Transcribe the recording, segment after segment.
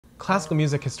Classical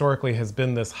music historically has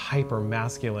been this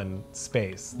hyper-masculine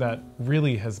space that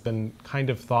really has been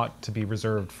kind of thought to be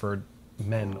reserved for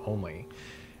men only.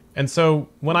 And so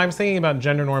when I'm thinking about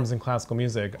gender norms in classical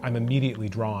music, I'm immediately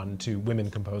drawn to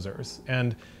women composers.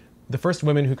 And the first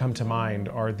women who come to mind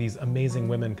are these amazing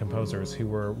women composers who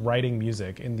were writing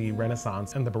music in the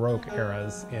Renaissance and the Baroque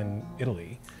eras in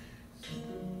Italy.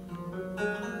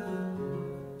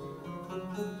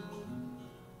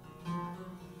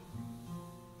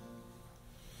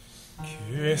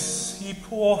 Che si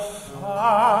può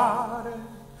fare,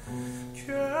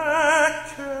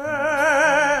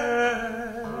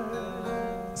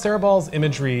 Sarah Ball's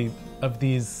imagery of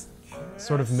these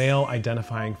sort of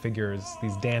male-identifying figures,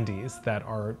 these dandies that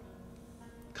are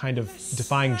kind of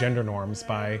defying gender norms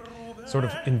by sort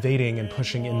of invading and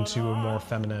pushing into a more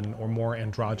feminine or more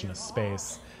androgynous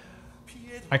space.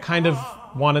 I kind of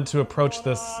wanted to approach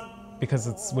this, because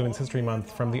it's Women's History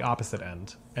Month, from the opposite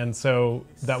end. And so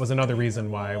that was another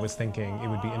reason why I was thinking it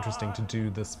would be interesting to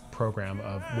do this program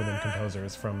of women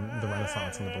composers from the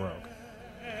Renaissance and the Baroque.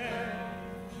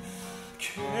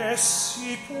 che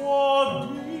si può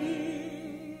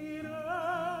dire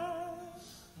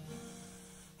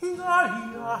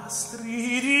dagli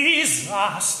astri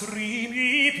disastri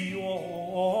mi piovano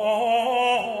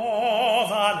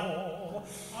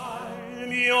al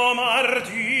mio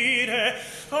martire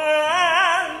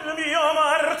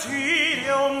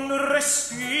un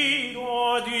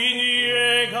respiro di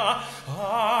niega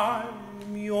al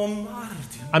mio martire.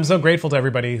 I'm so grateful to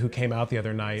everybody who came out the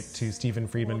other night to Stephen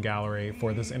Friedman Gallery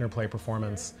for this InterPlay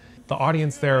performance. The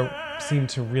audience there seemed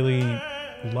to really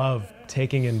love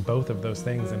taking in both of those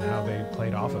things and how they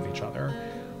played off of each other.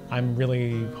 I'm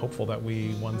really hopeful that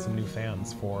we won some new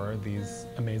fans for these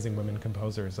amazing women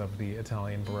composers of the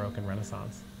Italian Baroque and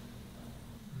Renaissance.